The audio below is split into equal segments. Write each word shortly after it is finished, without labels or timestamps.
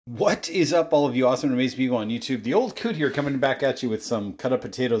What is up, all of you awesome and amazing people on YouTube? The old coot here coming back at you with some cut up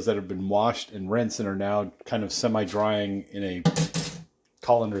potatoes that have been washed and rinsed and are now kind of semi-drying in a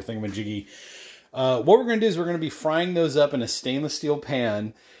colander thingamajiggy. What we're going to do is we're going to be frying those up in a stainless steel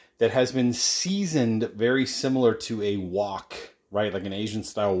pan that has been seasoned very similar to a wok, right? Like an Asian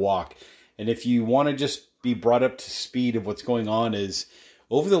style wok. And if you want to just be brought up to speed of what's going on is,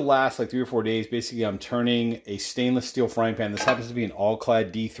 over the last like 3 or 4 days, basically I'm turning a stainless steel frying pan. This happens to be an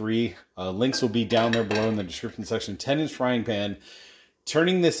All-Clad D3. Links will be down there below in the description section. 10-inch frying pan.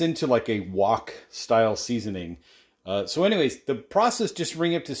 Turning this into like a wok style seasoning. So anyways, the process, just to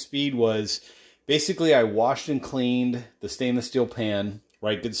bring up to speed, was basically I washed and cleaned the stainless steel pan,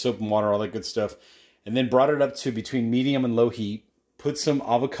 right? Good soap and water, all that good stuff. And then brought it up to between medium and low heat. Put some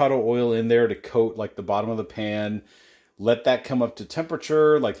avocado oil in there to coat like the bottom of the pan. Let that come up to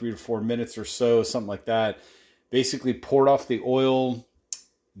temperature, like 3 to 4 minutes or so, something like that. Basically poured off the oil,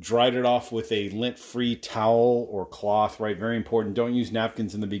 dried it off with a lint-free towel or cloth, right? Very important. Don't use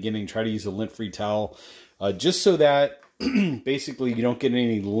napkins in the beginning. Try to use a lint-free towel, just so that basically you don't get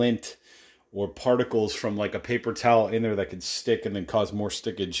any lint or particles from like a paper towel in there that could stick and then cause more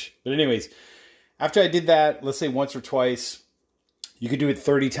stickage. But anyways, after I did that, let's say once or twice, you could do it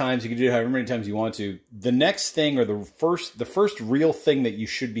 30 times. You could do it however many times you want to. The next thing, or the first real thing that you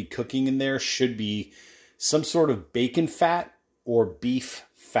should be cooking in there should be some sort of bacon fat or beef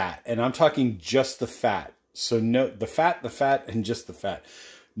fat. And I'm talking just the fat. So no, the fat, and just the fat.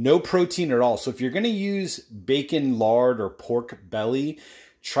 No protein at all. So if you're going to use bacon, lard, or pork belly,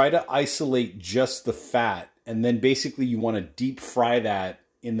 try to isolate just the fat. And then basically you want to deep fry that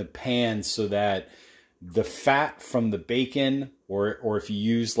in the pan so that the fat from the bacon, or if you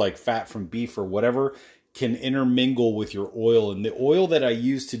use like fat from beef or whatever, can intermingle with your oil. And the oil that I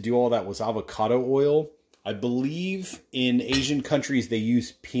used to do all that was avocado oil. I believe in Asian countries they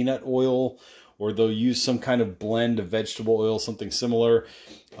use peanut oil, or they'll use some kind of blend of vegetable oil, something similar.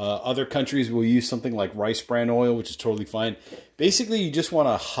 Other countries will use something like rice bran oil, which is totally fine. Basically, you just want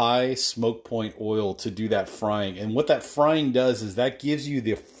a high smoke point oil to do that frying. And what that frying does is that gives you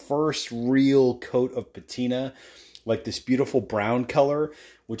the first real coat of patina, like this beautiful brown color,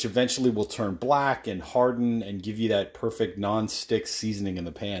 which eventually will turn black and harden and give you that perfect non-stick seasoning in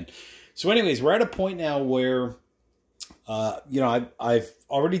the pan. So anyways, we're at a point now where I've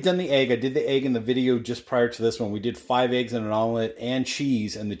already done the egg. I did the egg in the video just prior to this one. We did 5 eggs and an omelet and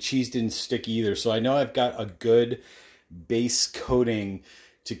cheese, and the cheese didn't stick either. So I know I've got a good base coating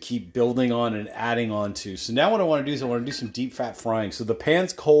to keep building on and adding on to. So now what I want to do is I want to do some deep fat frying. So the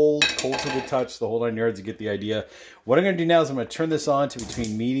pan's cold to the touch, the whole 9 yards, you get the idea. What I'm going to do now is I'm going to turn this on to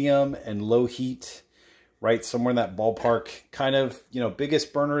between medium and low heat, right? Somewhere in that ballpark, kind of,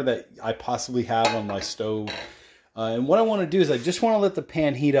 biggest burner that I possibly have on my stove. And what I want to do is I just want to let the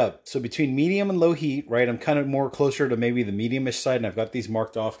pan heat up. So between medium and low heat, right, I'm kind of more closer to maybe the medium-ish side, and I've got these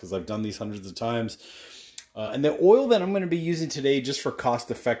marked off because I've done these hundreds of times. And the oil that I'm going to be using today, just for cost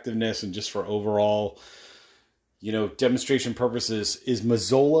effectiveness and just for overall, demonstration purposes, is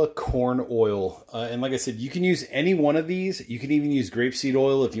Mazola corn oil. And like I said, you can use any one of these. You can even use grapeseed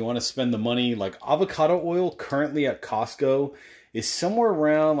oil if you want to spend the money. Like avocado oil currently at Costco is somewhere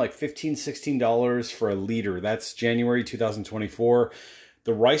around like $15, $16 for a liter. That's January 2024.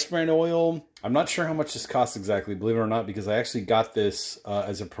 The rice bran oil, I'm not sure how much this costs exactly, believe it or not, because I actually got this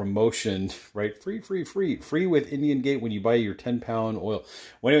as a promotion, right? Free with Indian Gate when you buy your 10-pound oil.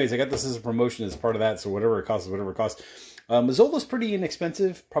 Well, anyways, I got this as a promotion as part of that, so whatever it costs is whatever it costs. Mazzola's pretty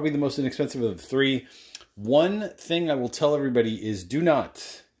inexpensive, probably the most inexpensive of the three. One thing I will tell everybody is do not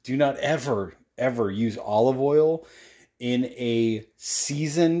ever use olive oil in a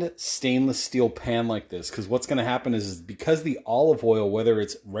seasoned stainless steel pan like this, because what's going to happen is because the olive oil, whether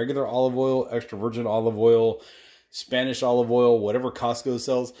it's regular olive oil, extra virgin olive oil, Spanish olive oil, whatever Costco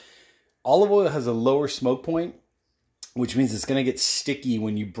sells, olive oil has a lower smoke point, which means it's going to get sticky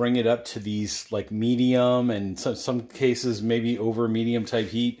when you bring it up to these like medium and some cases maybe over medium type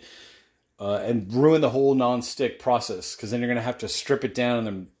heat, and ruin the whole non-stick process, because then you're going to have to strip it down and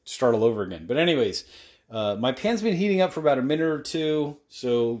then start all over again. But anyways, my pan's been heating up for about a minute or two,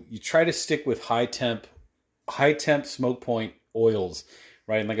 so you try to stick with high temp smoke point oils,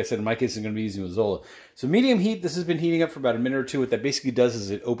 right? And like I said, in my case, I'm going to be using Mazola. So medium heat, this has been heating up for about a minute or two. What that basically does is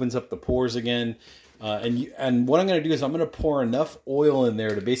it opens up the pores again. And what I'm going to do is I'm going to pour enough oil in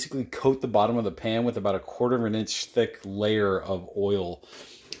there to basically coat the bottom of the pan with about a 1/4 inch thick layer of oil.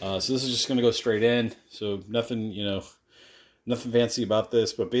 So this is just going to go straight in. So nothing, nothing fancy about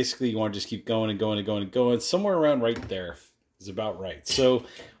this, but basically you want to just keep going and going and going and going. Somewhere around right there is about right. So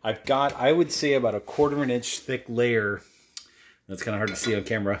I've got, I would say, about a 1/4 inch thick layer That's kind of hard to see on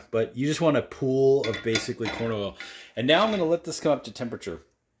camera, but you just want a pool of basically corn oil. And now I'm going to let this come up to temperature.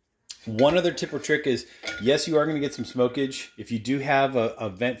 One other tip or trick is, yes, you are going to get some smokage. If you do have a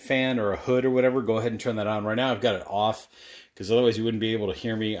vent fan or a hood or whatever, go ahead and turn that on. Right now I've got it off because otherwise you wouldn't be able to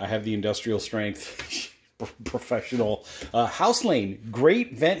hear me. I have the industrial strength professional House Lane,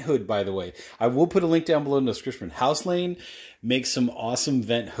 great vent hood, by the way. I will put a link down below in the description. House Lane makes some awesome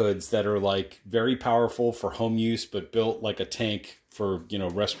vent hoods that are like very powerful for home use, but built like a tank for, you know,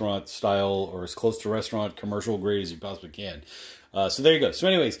 restaurant style or as close to restaurant commercial grade as you possibly can. So there you go. So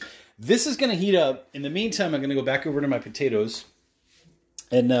anyways, this is going to heat up. In the meantime, I'm going to go back over to my potatoes.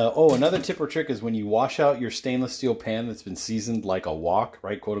 And, oh, another tip or trick is when you wash out your stainless steel pan that's been seasoned like a wok,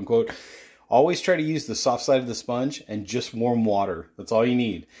 right, quote unquote, always try to use the soft side of the sponge and just warm water. That's all you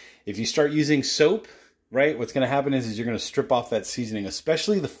need. If you start using soap, right, what's going to happen is you're going to strip off that seasoning,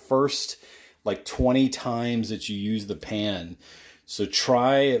 especially the first like 20 times that you use the pan. So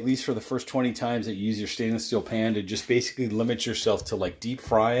try, at least for the first 20 times that you use your stainless steel pan, to just basically limit yourself to like deep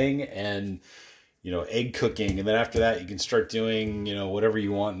frying and, you know, egg cooking. And then after that, you can start doing, you know, whatever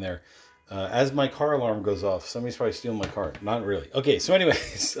you want in there. As my car alarm goes off, somebody's probably stealing my car. Not really. Okay, so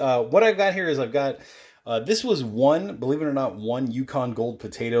anyways, what I've got here is I've got, this was one, believe it or not, one Yukon Gold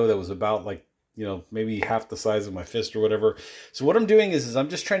potato that was about like, you know, maybe half the size of my fist or whatever. So what I'm doing is I'm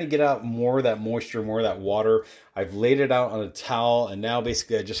just trying to get out more of that moisture, more of that water. I've laid it out on a towel, and now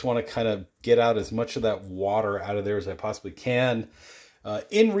basically I just want to kind of get out as much of that water out of there as I possibly can.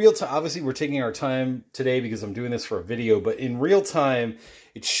 In real time, obviously we're taking our time today because I'm doing this for a video, but in real time,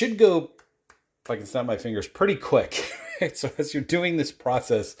 it should go, if I can snap my fingers, pretty quick. So as you're doing this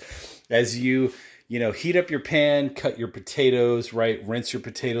process, as you know, heat up your pan, cut your potatoes, right? Rinse your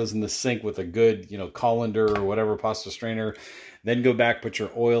potatoes in the sink with a good, you know, colander or whatever pasta strainer. Then go back, put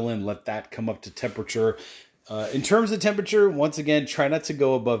your oil in, let that come up to temperature. In terms of temperature, once again, try not to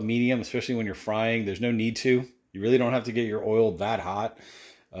go above medium, especially when you're frying. There's no need to. You really don't have to get your oil that hot.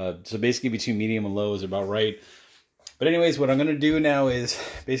 So basically between medium and low is about right. But anyways, what I'm going to do now is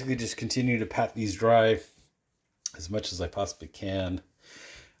basically just continue to pat these dry as much as I possibly can.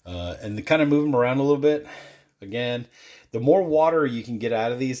 And kind of move them around a little bit. Again, the more water you can get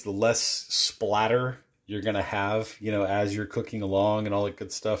out of these, the less splatter you're going to have, you know, as you're cooking along and all that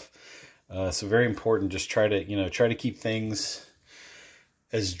good stuff. So very important. Just try to, you know, try to keep things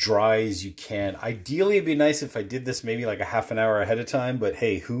as dry as you can. Ideally, it'd be nice if I did this maybe like a half an hour ahead of time, but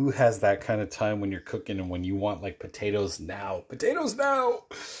hey, who has that kind of time when you're cooking and when you want like potatoes now? Potatoes now!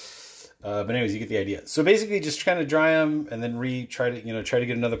 But anyways, you get the idea. So basically just kind of dry them and then try to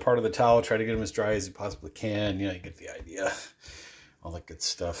get another part of the towel, try to get them as dry as you possibly can. You know, you get the idea. All that good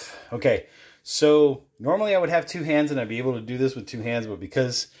stuff. Okay, so normally I would have two hands and I'd be able to do this with two hands, but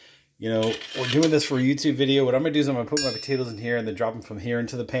because, you know, we're doing this for a YouTube video, what I'm going to do is I'm going to put my potatoes in here and then drop them from here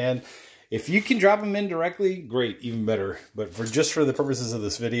into the pan. If you can drop them in directly, great, even better. But just for the purposes of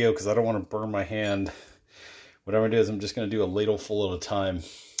this video, because I don't want to burn my hand, what I'm going to do is I'm just going to do a ladle full at a time.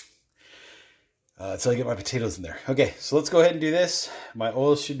 Until I get my potatoes in there. Okay, so let's go ahead and do this. My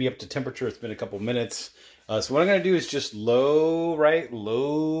oil should be up to temperature. It's been a couple minutes. So what I'm going to do is just low, right?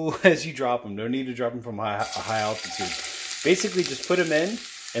 Low as you drop them. No need to drop them from a high altitude. Basically, just put them in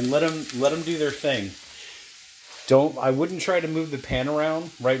and let them do their thing. I wouldn't try to move the pan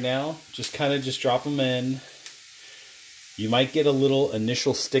around right now. Just kind of just drop them in. You might get a little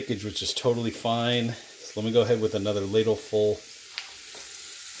initial stickage, which is totally fine. So let me go ahead with another ladle full.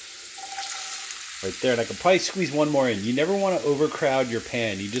 Right there, and I could probably squeeze one more in. You never want to overcrowd your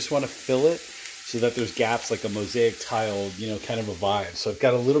pan. You just want to fill it so that there's gaps like a mosaic tile, you know, kind of a vibe. So I've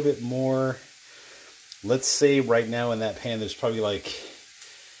got a little bit more. Let's say right now in that pan, there's probably like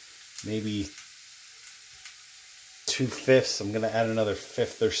maybe 2/5. I'm going to add another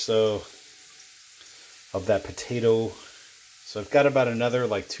 1/5 or so of that potato. So I've got about another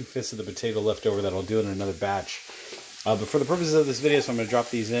like 2/5 of the potato left over that I'll do in another batch. But for the purposes of this video, so I'm going to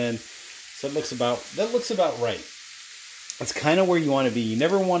drop these in. So that looks about right. That's kind of where you want to be. You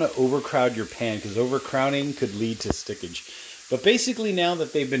never want to overcrowd your pan because overcrowding could lead to stickage. But basically now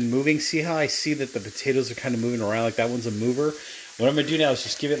that they've been moving, see how I see that the potatoes are kind of moving around like that one's a mover? What I'm going to do now is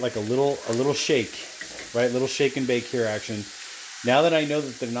just give it like a little shake, right? Little shake and bake here action. Now that I know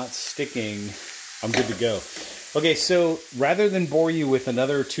that they're not sticking, I'm good to go. Okay, so rather than bore you with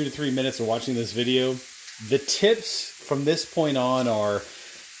another 2 to 3 minutes of watching this video, the tips from this point on are: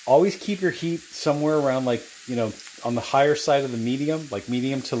 always keep your heat somewhere around like, you know, on the higher side of the medium, like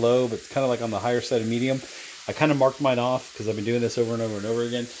medium to low, but kind of like on the higher side of medium. I kind of marked mine off because I've been doing this over and over and over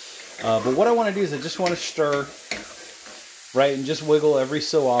again. But what I want to do is I just want to stir, right, and just wiggle every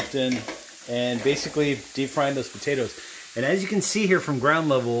so often and basically deep frying those potatoes. And as you can see here from ground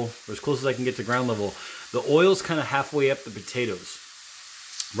level, or as close as I can get to ground level, the oil's kind of halfway up the potatoes.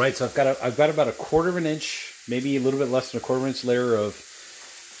 Right, so I've got about 1/4 of an inch, maybe a little bit less than a 1/4 inch layer of,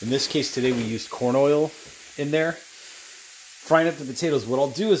 in this case today we used corn oil in there. Frying up the potatoes, what I'll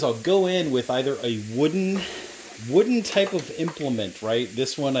do is I'll go in with either a wooden type of implement, right?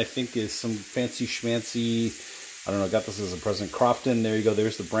 This one I think is some fancy schmancy, I don't know, I got this as a present, Crofton, there you go,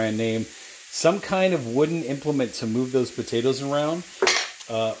 there's the brand name. Some kind of wooden implement to move those potatoes around.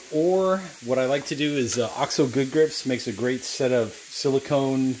 Or what I like to do is OXO Good Grips makes a great set of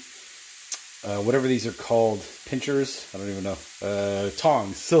silicone, whatever these are called, pinchers, I don't even know,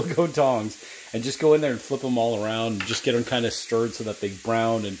 tongs, silicone tongs, and just go in there and flip them all around and just get them kind of stirred so that they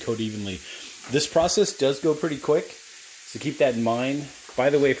brown and coat evenly. This process does go pretty quick, so keep that in mind. By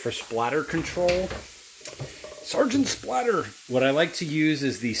the way, for splatter control, Sergeant Splatter, what I like to use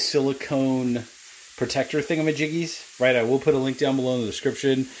is the silicone protector thingamajiggies, right? I will put a link down below in the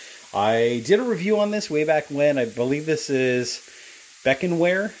description. I did a review on this way back when. I believe this is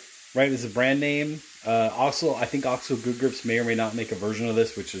Ware, right? Is the brand name. Also, I think OXO Good Grips may or may not make a version of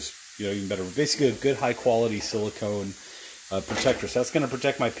this, which is, you know, even better. Basically, a good high quality silicone protector. So that's going to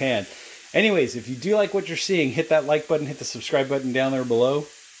protect my pan. Anyways, if you do like what you're seeing, hit that like button, hit the subscribe button down there below.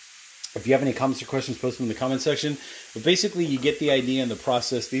 If you have any comments or questions, post them in the comment section. But basically, you get the idea and the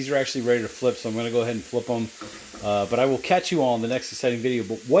process. These are actually ready to flip, so I'm going to go ahead and flip them. But I will catch you all in the next exciting video.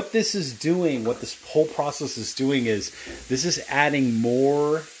 But what this is doing, what this whole process is doing is, this is adding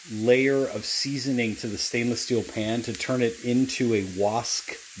more layer of seasoning to the stainless steel pan to turn it into a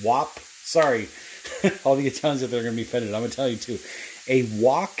sorry, all the Italians out there are going to be offended. I'm Italian too. A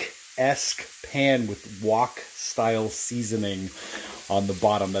wok-esque pan with wok-style seasoning on the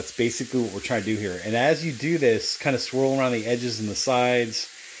bottom. That's basically what we're trying to do here. And as you do this, kind of swirl around the edges and the sides.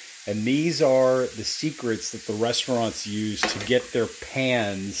 And these are the secrets that the restaurants use to get their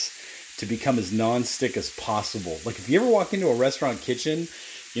pans to become as non-stick as possible. Like if you ever walk into a restaurant kitchen,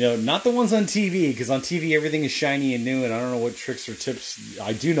 you know, not the ones on TV, because on TV everything is shiny and new, and I don't know what tricks or tips,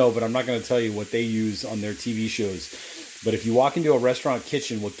 I do know, but I'm not going to tell you what they use on their TV shows. But if you walk into a restaurant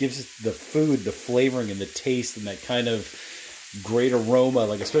kitchen, what gives the food the flavoring and the taste and that kind of great aroma,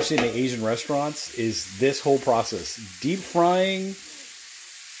 like especially in the Asian restaurants, is this whole process. Deep frying,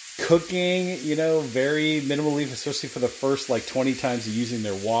 cooking, you know, very minimally, especially for the first like 20 times of using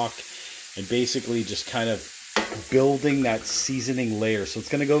their wok, and basically just kind of building that seasoning layer. So it's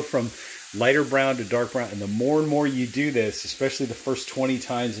going to go from lighter brown to dark brown, and the more and more you do this, especially the first 20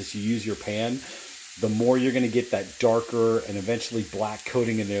 times as you use your pan, the more you're going to get that darker and eventually black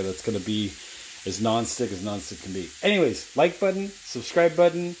coating in there that's going to be as non-stick can be. Anyways, like button, subscribe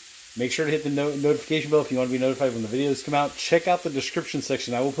button. Make sure to hit the notification bell if you want to be notified when the videos come out. Check out the description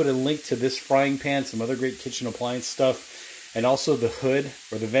section. I will put a link to this frying pan, some other great kitchen appliance stuff, and also the hood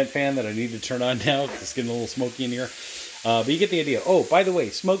or the vent fan that I need to turn on now because it's getting a little smoky in here. But you get the idea. Oh, by the way,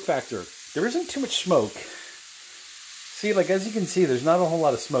 smoke factor. There isn't too much smoke. See, like as you can see, there's not a whole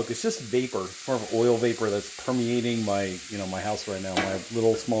lot of smoke. It's just vapor, more of oil vapor that's permeating my, my house right now, my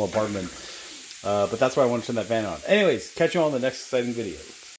little small apartment. But that's why I want to turn that fan on. Anyways, catch you all in the next exciting video.